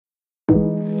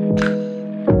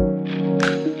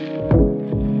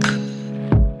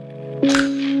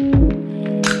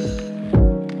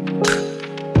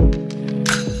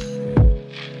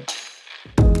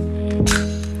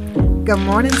Good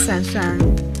morning, sunshine.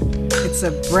 It's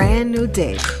a brand new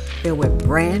day filled with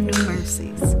brand new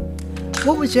mercies.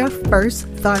 What was your first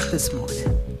thought this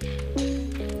morning?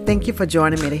 Thank you for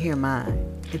joining me to hear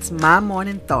mine. It's My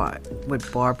Morning Thought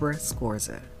with Barbara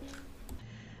Scorza.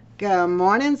 Good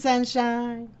morning,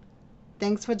 sunshine.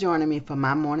 Thanks for joining me for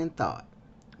My Morning Thought.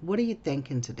 What are you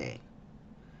thinking today?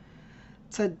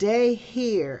 Today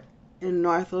here in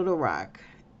North Little Rock,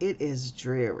 it is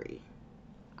dreary.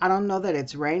 I don't know that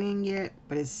it's raining yet,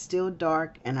 but it's still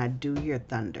dark and I do hear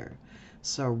thunder.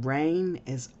 So rain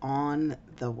is on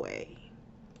the way.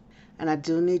 And I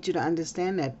do need you to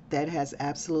understand that that has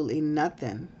absolutely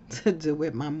nothing to do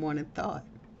with my morning thought.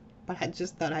 But I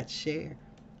just thought I'd share.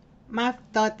 My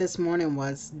thought this morning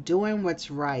was doing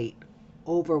what's right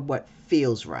over what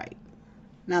feels right.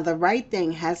 Now, the right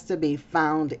thing has to be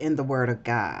found in the Word of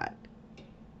God.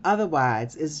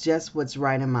 Otherwise, it's just what's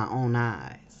right in my own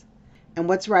eyes. And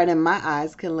what's right in my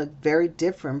eyes can look very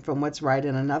different from what's right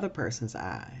in another person's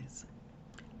eyes.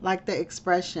 Like the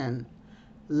expression,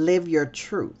 live your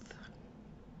truth.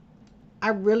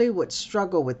 I really would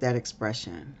struggle with that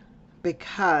expression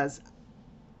because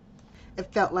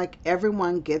it felt like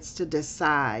everyone gets to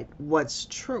decide what's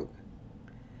true.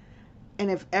 And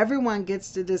if everyone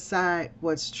gets to decide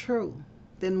what's true,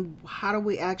 then how do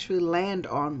we actually land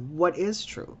on what is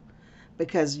true?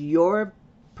 Because your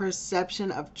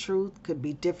perception of truth could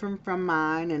be different from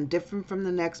mine and different from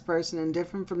the next person and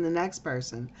different from the next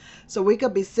person. So we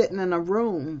could be sitting in a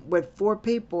room with 4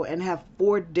 people and have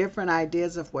 4 different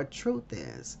ideas of what truth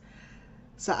is.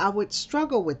 So I would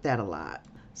struggle with that a lot.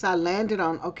 So I landed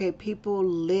on, okay, people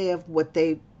live what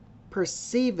they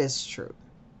perceive as true.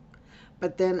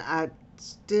 But then I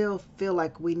still feel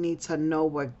like we need to know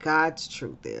what God's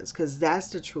truth is, because that's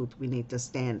the truth we need to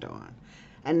stand on.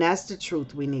 And that's the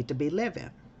truth we need to be living.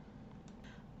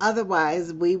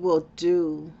 Otherwise, we will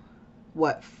do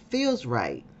what feels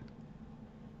right,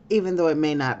 even though it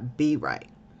may not be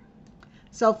right.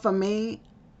 So for me,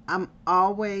 I'm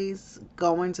always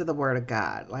going to the Word of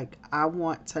God. Like, I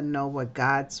want to know what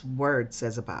God's Word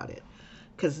says about it,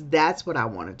 because that's what I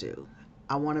want to do.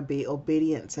 I want to be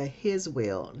obedient to His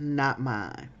will, not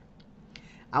mine.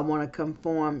 I want to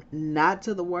conform not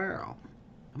to the world,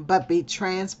 but be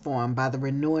transformed by the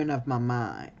renewing of my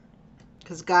mind.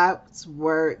 Because God's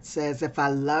word says, if I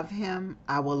love Him,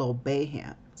 I will obey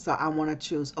Him. So I want to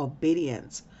choose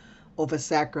obedience over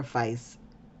sacrifice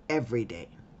every day.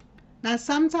 Now,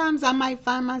 sometimes I might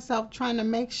find myself trying to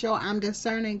make sure I'm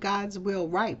discerning God's will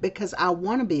right because I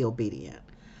want to be obedient.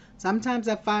 Sometimes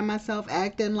I find myself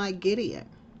acting like Gideon.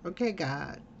 Okay,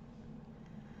 God.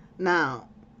 Now,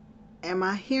 am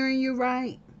I hearing you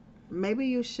right? Maybe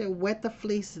you should wet the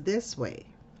fleece this way.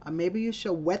 Or maybe you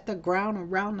should wet the ground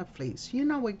around the fleece. You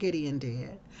know what Gideon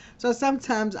did. So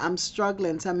sometimes I'm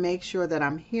struggling to make sure that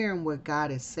I'm hearing what God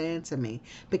is saying to me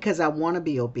because I want to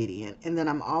be obedient. And then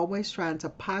I'm always trying to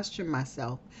posture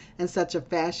myself in such a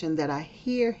fashion that I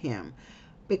hear Him.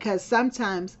 Because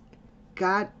sometimes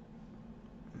God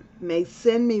may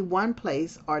send me one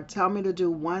place or tell me to do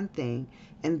one thing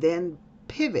and then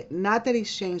pivot. Not that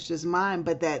He's changed His mind,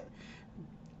 but that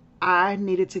I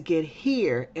needed to get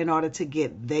here in order to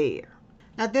get there.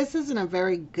 Now, this isn't a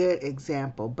very good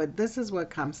example, but this is what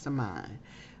comes to mind.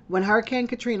 When Hurricane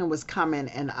Katrina was coming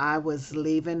and I was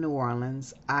leaving New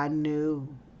Orleans, I knew,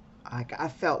 I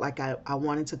felt like I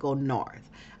wanted to go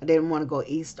north. I didn't want to go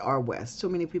east or west. Too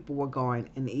many people were going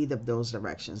in either of those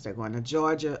directions. They're going to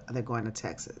Georgia or they're going to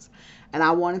Texas. And I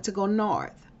wanted to go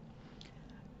north,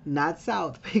 not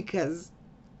south, because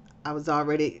I was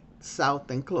already south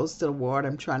and close to the water.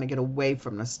 I'm trying to get away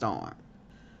from the storm.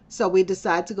 So we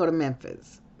decided to go to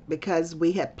Memphis because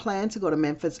we had planned to go to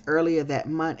Memphis earlier that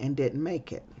month and didn't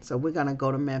make it. So we're going to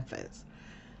go to Memphis.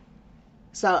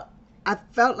 So I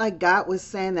felt like God was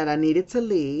saying that I needed to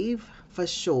leave for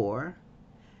sure.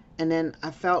 And then I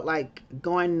felt like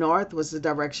going north was the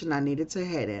direction I needed to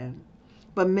head in.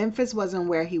 But Memphis wasn't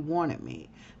where He wanted me.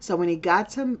 So when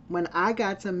I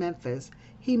got to Memphis,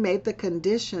 He made the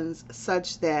conditions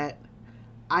such that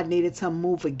I needed to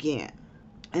move again.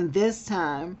 And this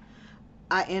time,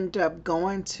 I ended up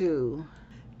going to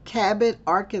Cabot,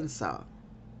 Arkansas,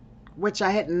 which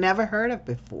I had never heard of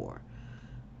before.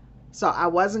 So I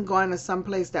wasn't going to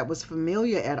someplace that was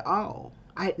familiar at all.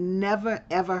 I had never,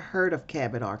 ever heard of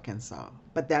Cabot, Arkansas,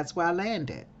 but that's where I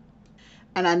landed.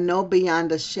 And I know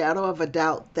beyond a shadow of a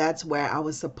doubt that's where I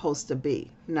was supposed to be.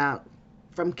 Now,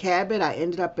 from Cabot, I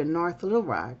ended up in North Little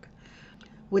Rock,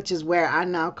 which is where I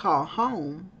now call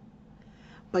home.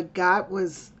 But God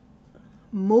was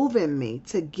moving me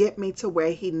to get me to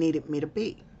where He needed me to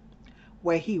be,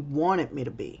 where He wanted me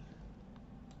to be.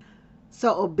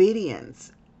 So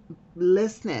obedience,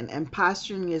 listening and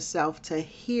posturing yourself to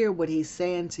hear what he's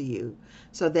saying to you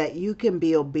so that you can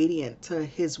be obedient to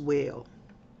his will.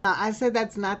 Now, I said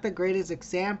that's not the greatest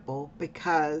example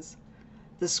because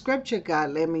the scripture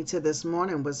God led me to this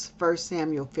morning was 1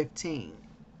 Samuel 15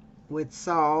 with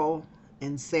Saul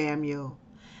and Samuel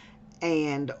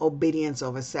and obedience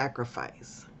over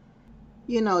sacrifice.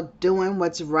 Doing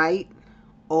what's right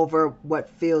over what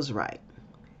feels right.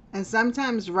 And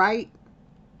sometimes right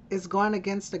is going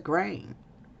against the grain,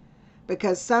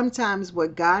 because sometimes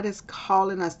what God is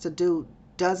calling us to do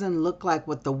doesn't look like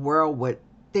what the world would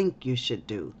think you should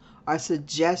do or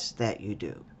suggest that you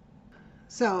do.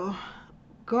 So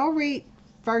go read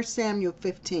 1 Samuel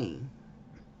 15,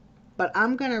 but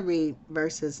I'm going to read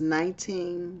verses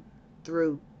 19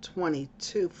 through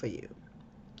 22 for you.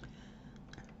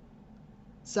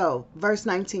 So verse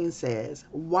 19 says,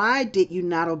 "Why did you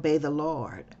not obey the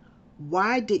Lord?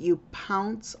 Why did you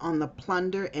pounce on the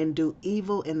plunder and do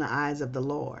evil in the eyes of the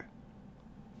Lord?"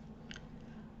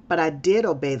 "But I did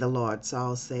obey the Lord,"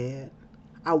 Saul said.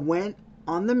 "I went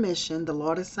on the mission the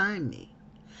Lord assigned me.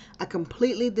 I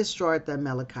completely destroyed the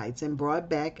Amalekites and brought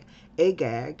back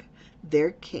Agag,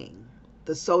 their king.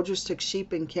 The soldiers took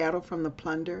sheep and cattle from the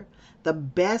plunder, the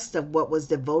best of what was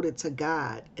devoted to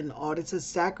God, in order to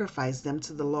sacrifice them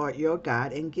to the Lord your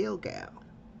God in Gilgal."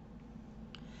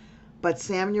 But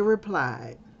Samuel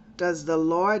replied, "Does the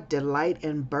Lord delight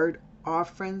in burnt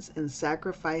offerings and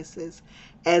sacrifices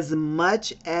as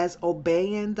much as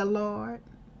obeying the Lord?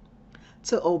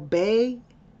 To obey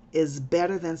is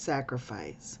better than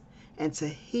sacrifice, and to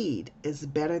heed is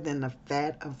better than the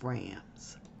fat of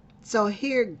rams." So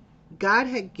here, God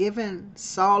had given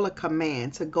Saul a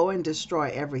command to go and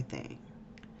destroy everything.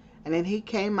 And then he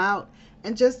came out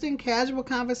and just in casual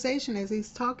conversation as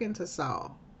he's talking to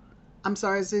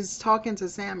as he's talking to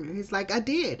Samuel, he's like, I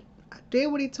did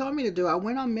what he told me to do. I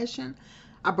went on mission.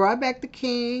 I brought back the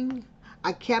king.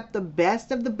 I kept the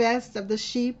best of the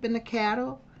sheep and the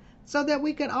cattle so that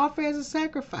we could offer as a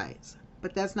sacrifice.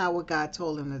 But that's not what God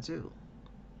told him to do.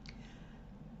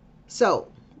 So,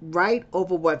 right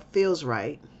over what feels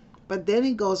right. But then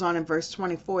he goes on in verse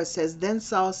 24, it says, "Then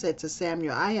Saul said to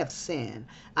Samuel, I have sinned.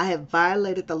 I have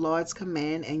violated the Lord's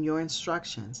command and your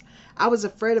instructions. I was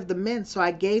afraid of the men, so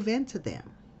I gave in to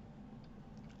them."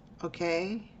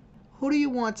 Okay? Who do you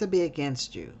want to be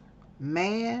against you?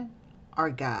 Man or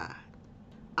God?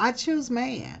 I choose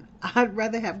man. I'd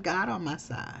rather have God on my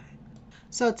side.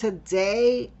 So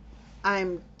today,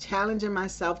 I'm challenging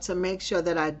myself to make sure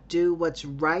that I do what's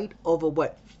right over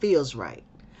what feels right.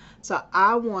 So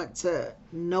I want to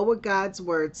know what God's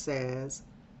word says.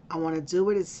 I want to do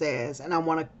what it says. And I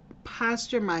want to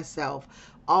posture myself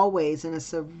always in a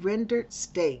surrendered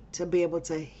state to be able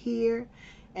to hear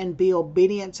and be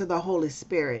obedient to the Holy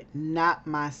Spirit, not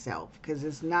myself, because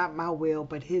it's not my will,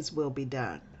 but his will be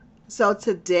done. So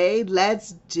today,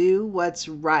 let's do what's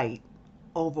right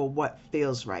over what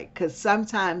feels right, because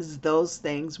sometimes those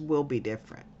things will be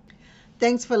different.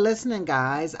 Thanks for listening,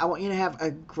 guys. I want you to have a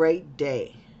great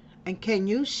day. And can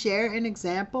you share an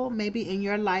example maybe in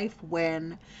your life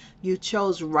when you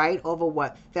chose right over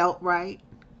what felt right?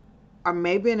 Or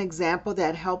maybe an example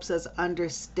that helps us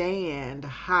understand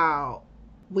how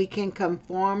we can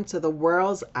conform to the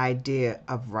world's idea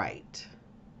of right.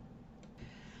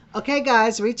 Okay,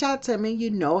 guys, reach out to me. You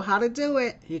know how to do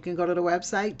it. You can go to the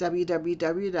website,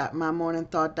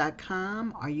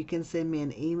 www.mymorningthought.com, or you can send me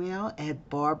an email at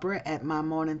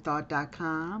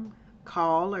barbara@mymorningthought.com.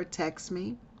 Call or text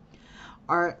me.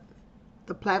 Or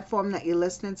the platform that you're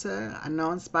listening to, I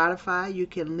know on Spotify, you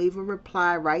can leave a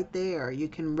reply right there. You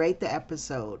can rate the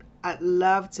episode. I'd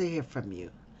love to hear from you.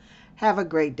 Have a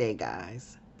great day,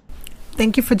 guys.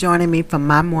 Thank you for joining me for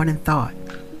My Morning Thought.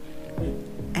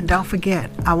 And don't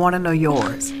forget, I want to know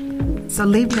yours. So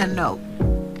leave me a note.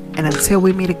 And until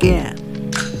we meet again,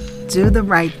 do the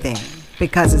right thing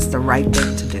because it's the right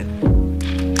thing to do.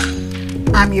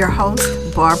 I'm your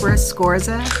host, Barbara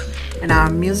Scorza, and our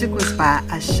music was by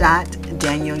Ashat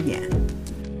Daniel Yen.